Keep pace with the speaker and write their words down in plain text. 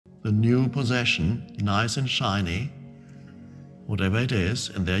the new possession, nice and shiny, whatever it is,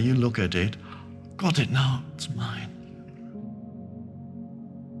 and there you look at it, got it now, it's mine.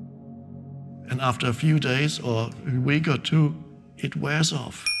 And after a few days or a week or two, it wears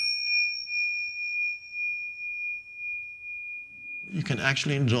off. You can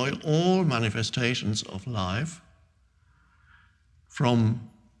actually enjoy all manifestations of life, from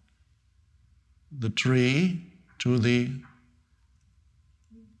the tree to the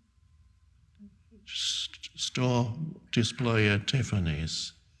store display at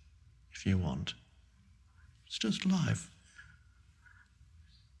Tiffany's, if you want. It's just life.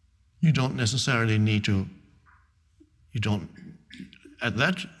 You don't necessarily need to, at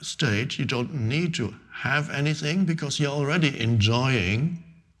that stage, you don't need to have anything because you're already enjoying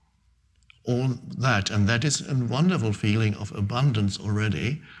all that, and that is a wonderful feeling of abundance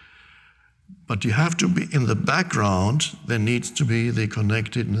already. But you have to be in the background, there needs to be the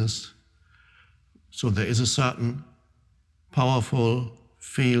connectedness. So there is a certain powerful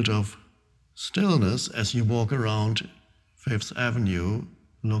field of stillness as you walk around Fifth Avenue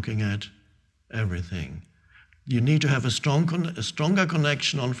looking at everything. You need to have a stronger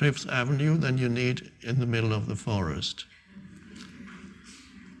connection on Fifth Avenue than you need in the middle of the forest.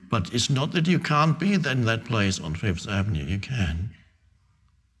 But it's not that you can't be in that place on Fifth Avenue, you can.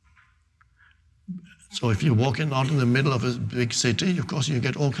 So if you're walking out in the middle of a big city, of course you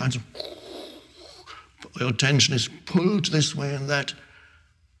get all kinds of, your attention is pulled this way and that.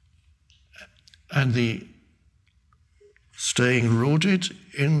 And the staying rooted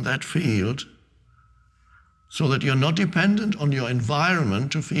in that field so that you're not dependent on your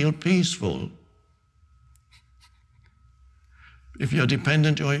environment to feel peaceful. If you're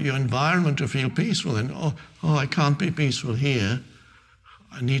dependent on your environment to feel peaceful, then, oh, I can't be peaceful here.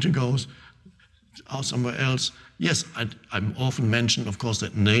 I need to go somewhere else. Yes, I'm often mentioned, of course,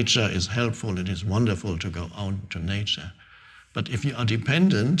 that nature is helpful. It is wonderful to go out to nature. But if you are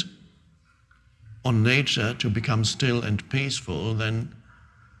dependent on nature to become still and peaceful, then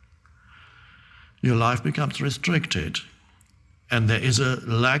your life becomes restricted. And there is a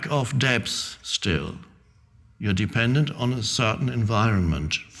lack of depth still. You're dependent on a certain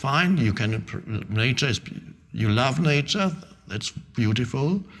environment. Fine, you love nature, that's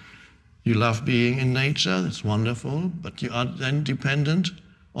beautiful. You love being in nature, that's wonderful, but you are then dependent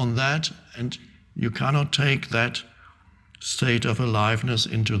on that, and you cannot take that state of aliveness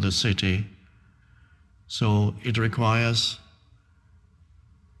into the city. So it requires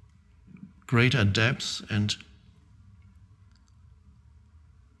greater depth and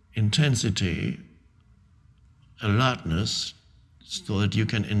intensity, alertness, so that you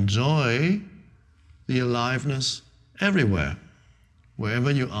can enjoy the aliveness everywhere,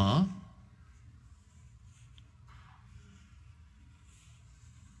 wherever you are.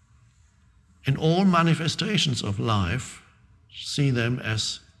 In all manifestations of life, see them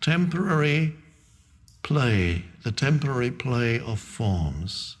as temporary play, the temporary play of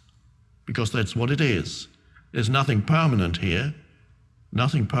forms, because that's what it is. There's nothing permanent here,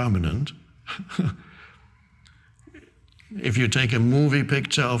 nothing permanent. If you take a movie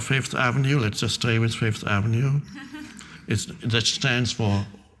picture of Fifth Avenue, let's just stay with Fifth Avenue, that stands for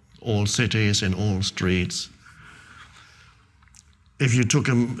all cities and all streets. If you took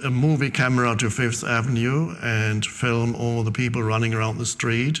a movie camera to Fifth Avenue and film all the people running around the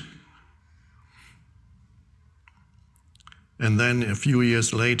street, and then a few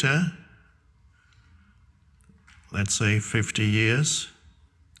years later, let's say 50 years,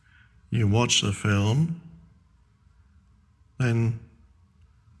 you watch the film, then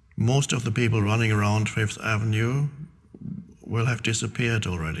most of the people running around Fifth Avenue will have disappeared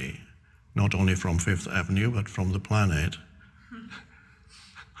already, not only from Fifth Avenue, but from the planet.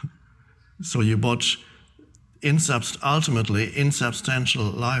 So you watch ultimately insubstantial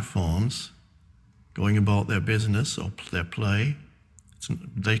life forms going about their business or their play.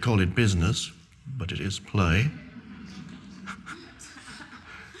 They call it business, but it is play.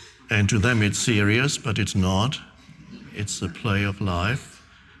 And to them it's serious, but it's not. It's the play of life,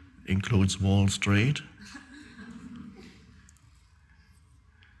 includes Wall Street.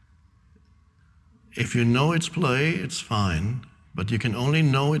 If you know it's play, it's fine, but you can only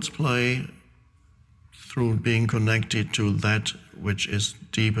know it's play through being connected to that which is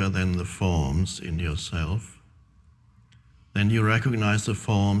deeper than the forms in yourself. Then you recognize the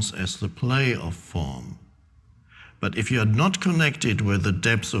forms as the play of form. But if you are not connected with the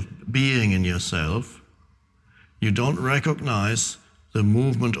depths of being in yourself, you don't recognize the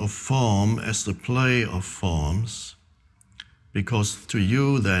movement of form as the play of forms, because to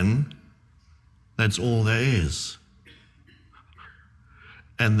you then, that's all there is.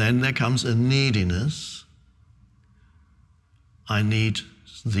 And then there comes a neediness. I need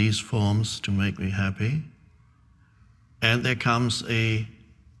these forms to make me happy. And there comes a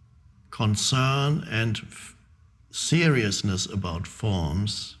concern and seriousness about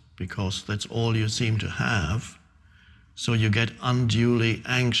forms, because that's all you seem to have. So you get unduly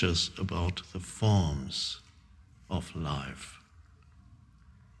anxious about the forms of life.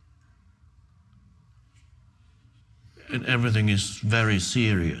 And everything is very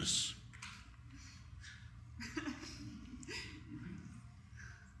serious.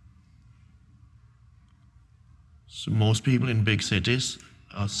 So most people in big cities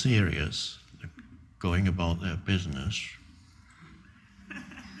are serious, going about their business.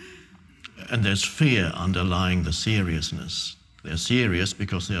 And there's fear underlying the seriousness. They're serious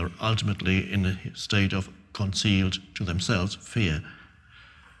because they are ultimately in a state of concealed to themselves fear.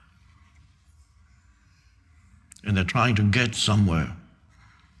 And they're trying to get somewhere.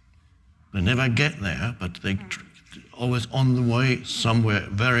 They never get there, but they're always on the way somewhere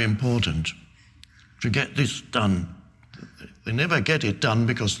very important to get this done. They never get it done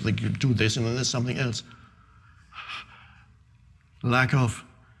because they do this and then there's something else.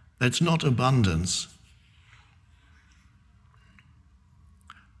 That's not abundance.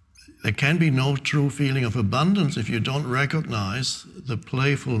 There can be no true feeling of abundance if you don't recognize the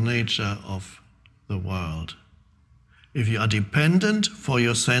playful nature of the world. If you are dependent for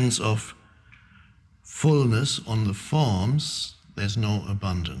your sense of fullness on the forms, there's no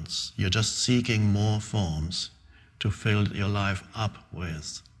abundance. You're just seeking more forms to fill your life up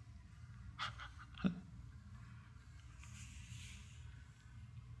with.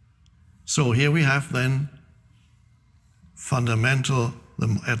 So here we have then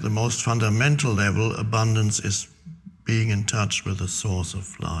at the most fundamental level, abundance is being in touch with the source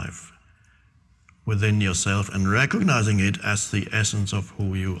of life within yourself and recognizing it as the essence of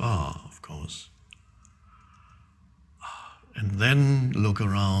who you are, of course. And then look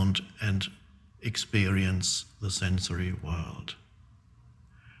around and experience the sensory world.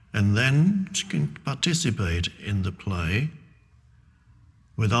 And then you can participate in the play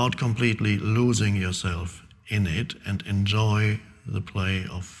without completely losing yourself in it and enjoy the play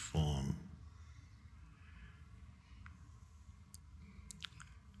of form.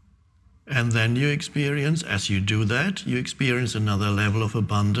 And then you experience, as you do that, you experience another level of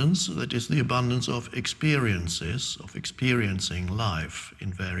abundance, that is the abundance of experiences, of experiencing life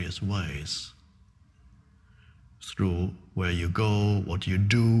in various ways. Through where you go, what you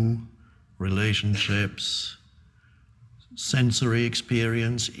do, relationships, sensory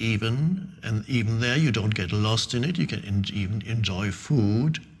experience even, and even there you don't get lost in it. You can even enjoy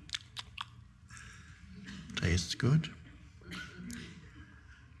food. Tastes good.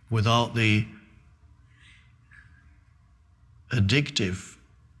 Without the addictive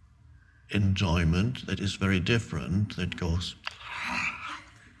enjoyment that is very different, that goes,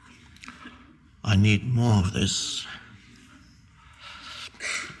 I need more of this.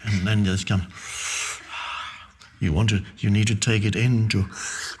 And then there's come, you need to take it into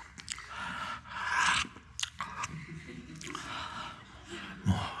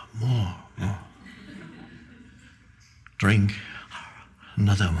more. Drink,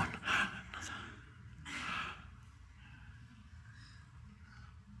 another one.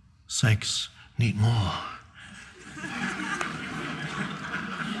 Sex, need more.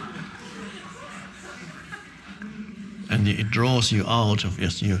 And it draws you out of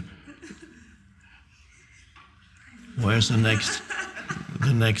where's the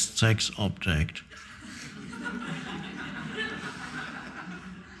next sex object?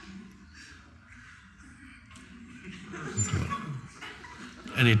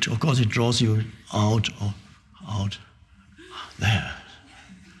 And of course it draws you out there.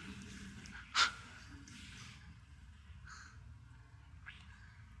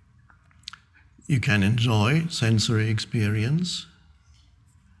 You can enjoy sensory experience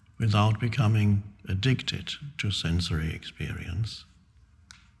without becoming addicted to sensory experience.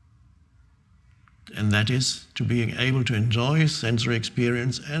 And that is to being able to enjoy sensory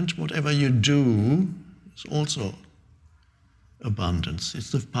experience, and whatever you do is also abundance.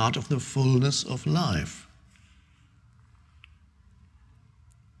 It's the part of the fullness of life.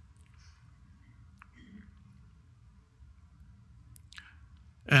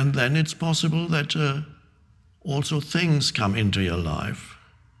 And then it's possible that also things come into your life.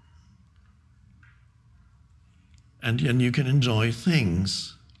 And then you can enjoy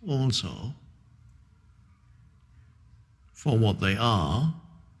things also for what they are,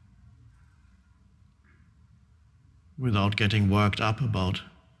 without getting worked up about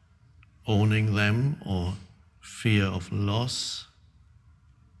owning them or fear of loss.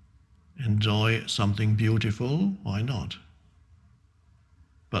 enjoy something beautiful, why not?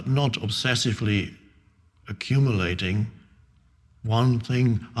 But not obsessively accumulating one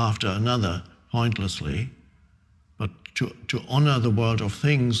thing after another pointlessly, but to honor the world of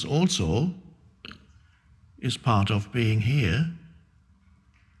things also is part of being here.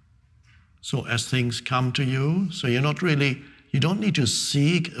 So as things come to you, so you don't need to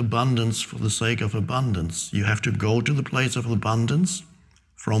seek abundance for the sake of abundance. You have to go to the place of abundance.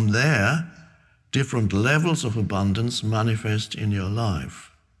 From there, different levels of abundance manifest in your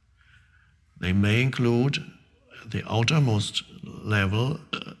life. They may include the outermost level,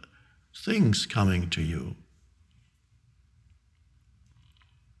 things coming to you.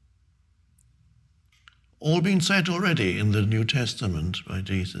 All been said already in the New Testament by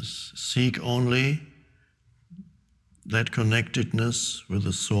Jesus. Seek only that connectedness with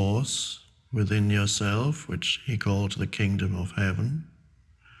the source within yourself, which he called the kingdom of heaven.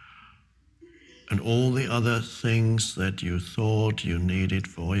 And all the other things that you thought you needed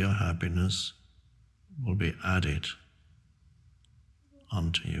for your happiness will be added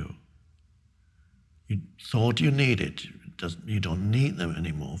unto you. You thought you needed, you don't need them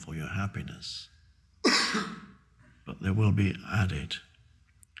anymore for your happiness. But they will be added.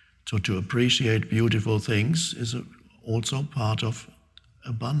 So to appreciate beautiful things is also part of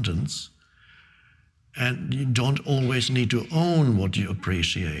abundance. And you don't always need to own what you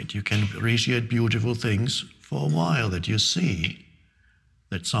appreciate. You can appreciate beautiful things for a while that you see,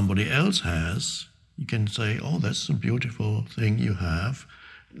 that somebody else has. You can say, oh, that's a beautiful thing you have,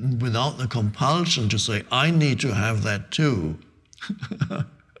 without the compulsion to say, I need to have that too.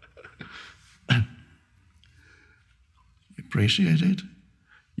 Appreciate it.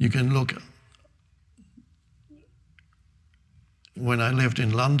 You can look. When I lived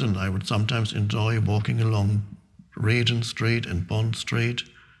in London, I would sometimes enjoy walking along Regent Street and Bond Street,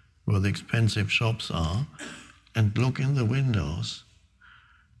 where the expensive shops are, and look in the windows.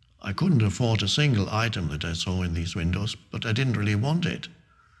 I couldn't afford a single item that I saw in these windows, but I didn't really want it.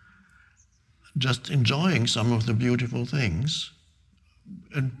 Just enjoying some of the beautiful things,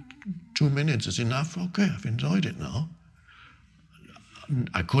 and 2 minutes is enough. Okay, I've enjoyed it now.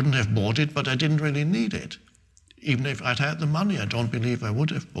 I couldn't have bought it, but I didn't really need it. Even if I'd had the money, I don't believe I would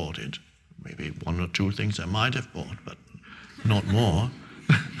have bought it. Maybe 1 or 2 things I might have bought, but not more.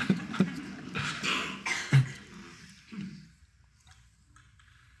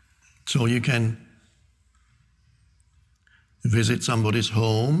 So you can visit somebody's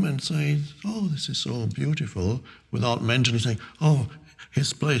home and say, oh, this is so beautiful, without mentally saying, oh,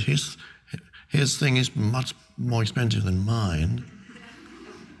 his place, his thing is much more expensive than mine.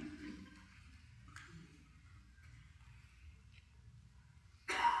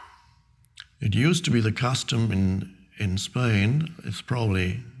 It used to be the custom in Spain. It's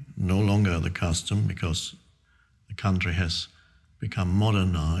probably no longer the custom because the country has become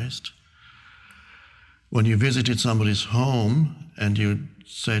modernized. When you visited somebody's home and you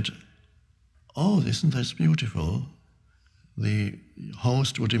said, oh, isn't this beautiful? The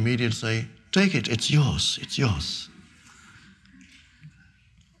host would immediately say, take it, it's yours, it's yours.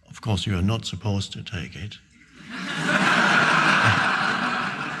 Of course, you are not supposed to take it.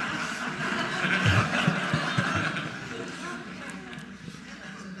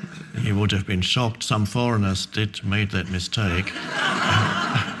 He would have been shocked. Some foreigners made that mistake.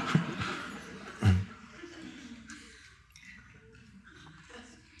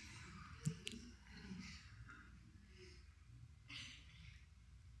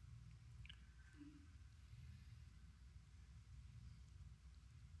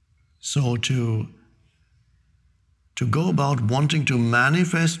 So to go about wanting to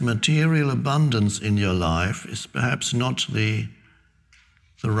manifest material abundance in your life is perhaps not the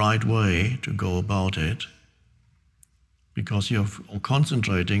right way to go about it, because you're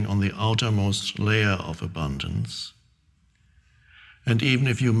concentrating on the outermost layer of abundance. And even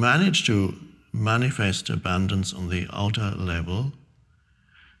if you manage to manifest abundance on the outer level,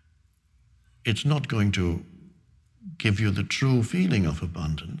 it's not going to give you the true feeling of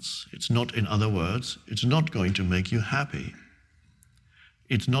abundance. It's not, in other words, it's not going to make you happy.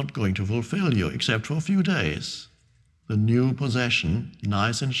 It's not going to fulfill you, except for a few days. The new possession,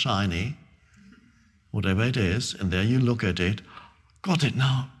 nice and shiny, whatever it is, and there you look at it, got it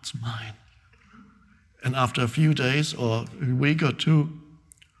now, it's mine. And after a few days or a week or 2,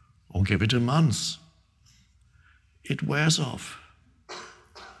 or give it a month, it wears off.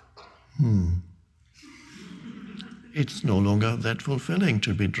 It's no longer that fulfilling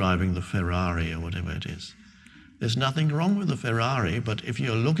to be driving the Ferrari or whatever it is. There's nothing wrong with the Ferrari, but if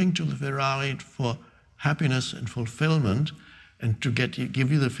you're looking to the Ferrari for happiness and fulfillment, and to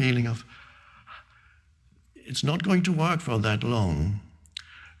give you the feeling of it's not going to work for that long.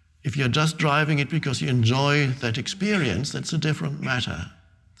 If you're just driving it because you enjoy that experience, that's a different matter.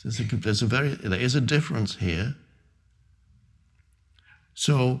 There is a difference here.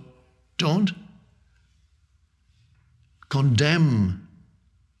 So don't condemn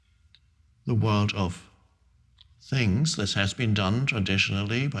the world of things. This has been done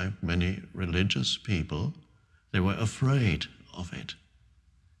traditionally by many religious people. They were afraid of it.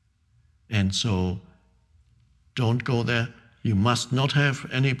 And so don't go there. You must not have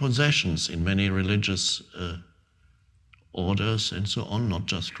any possessions in many religious orders and so on, not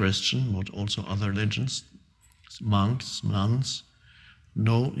just Christian, but also other religions, monks, nuns.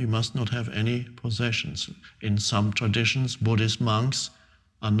 No, you must not have any possessions. In some traditions, Buddhist monks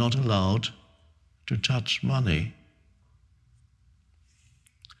are not allowed to touch money.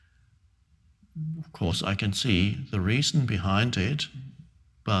 Of course, I can see the reason behind it,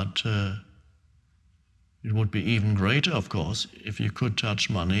 but it would be even greater, of course, if you could touch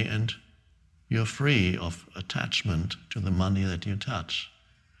money and you're free of attachment to the money that you touch.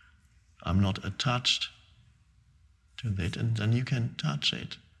 I'm not attached to it, and then you can touch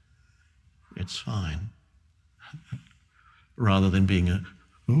it. It's fine. Rather than being a,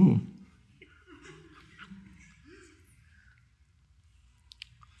 ooh.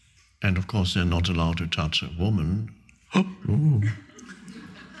 And of course, they're not allowed to touch a woman. Ooh.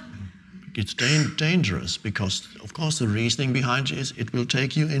 It's dangerous because, of course, the reasoning behind it is it will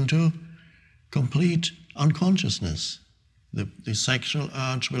take you into complete unconsciousness. The sexual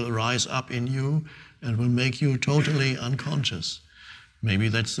urge will rise up in you and will make you totally unconscious. Maybe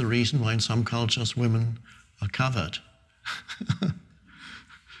that's the reason why in some cultures women are covered.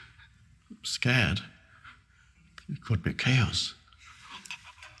 Scared. It could be chaos.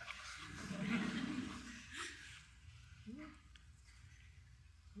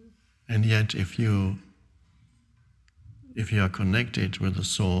 And yet, if you are connected with the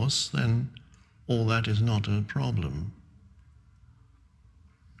source, then all that is not a problem.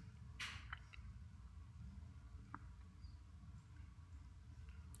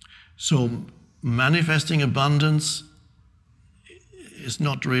 So, manifesting abundance is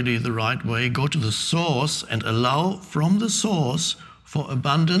not really the right way. Go to the source and allow from the source for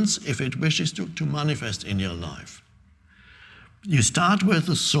abundance if it wishes to manifest in your life. You start with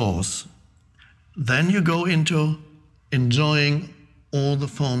the source, then you go into enjoying all the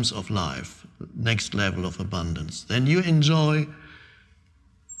forms of life, next level of abundance. Then you enjoy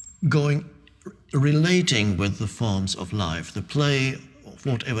relating with the forms of life, the play of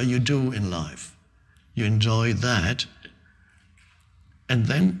whatever you do in life. You enjoy that. And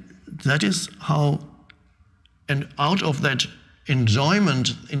then that is how, and out of that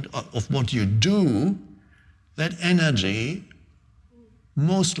enjoyment of what you do, that energy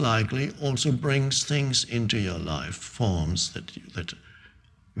most likely also brings things into your life, forms that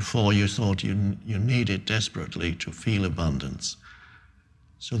before you thought you needed desperately to feel abundance.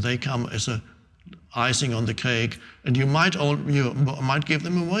 So they come as a icing on the cake, and you might give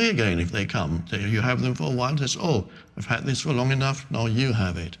them away again if they come. You have them for a while, and says, oh, I've had this for long enough, now you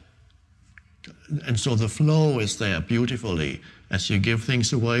have it. And so the flow is there beautifully. As you give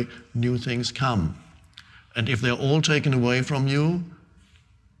things away, new things come. And if they're all taken away from you,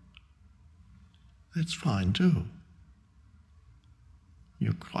 that's fine too.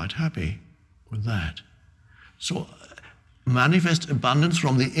 You're quite happy with that. So manifest abundance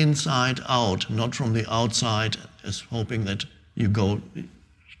from the inside out, not from the outside, as hoping that you go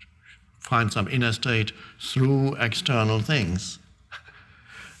find some inner state through external things.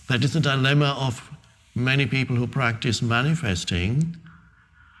 That is the dilemma of many people who practice manifesting,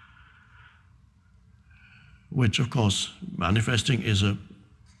 which of course manifesting is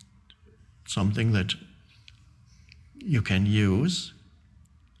something that you can use,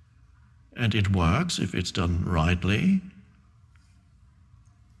 and it works if it's done rightly.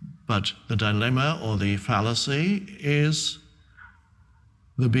 But the dilemma or the fallacy is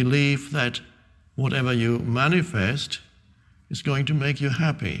the belief that whatever you manifest is going to make you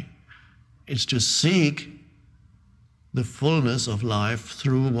happy. It's to seek the fullness of life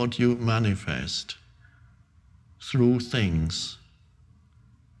through what you manifest, through things.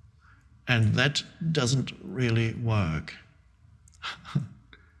 And that doesn't really work.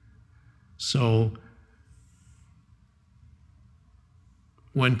 So,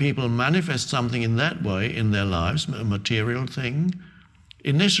 when people manifest something in that way in their lives, a material thing,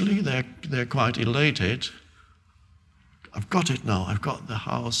 initially they're quite elated. I've got it now, I've got the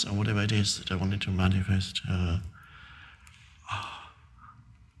house or whatever it is that I wanted to manifest.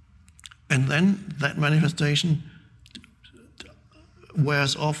 And then that manifestation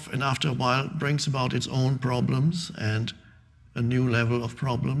wears off, and after a while brings about its own problems and a new level of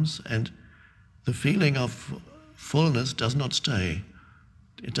problems, and the feeling of fullness does not stay.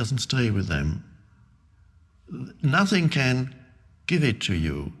 It doesn't stay with them. Nothing can give it to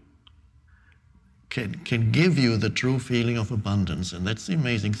you, can give you the true feeling of abundance, and that's the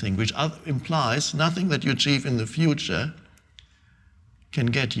amazing thing, which implies nothing that you achieve in the future can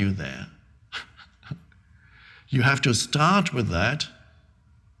get you there. You have to start with that,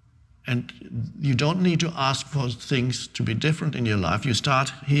 and you don't need to ask for things to be different in your life. You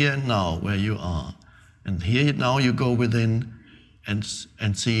start here and now, where you are. And here now you go within and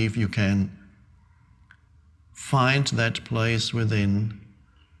see if you can find that place within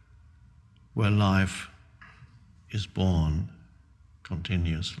where life is born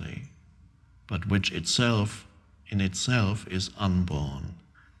continuously, but which itself, in itself, is unborn,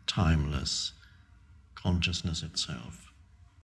 timeless, consciousness itself.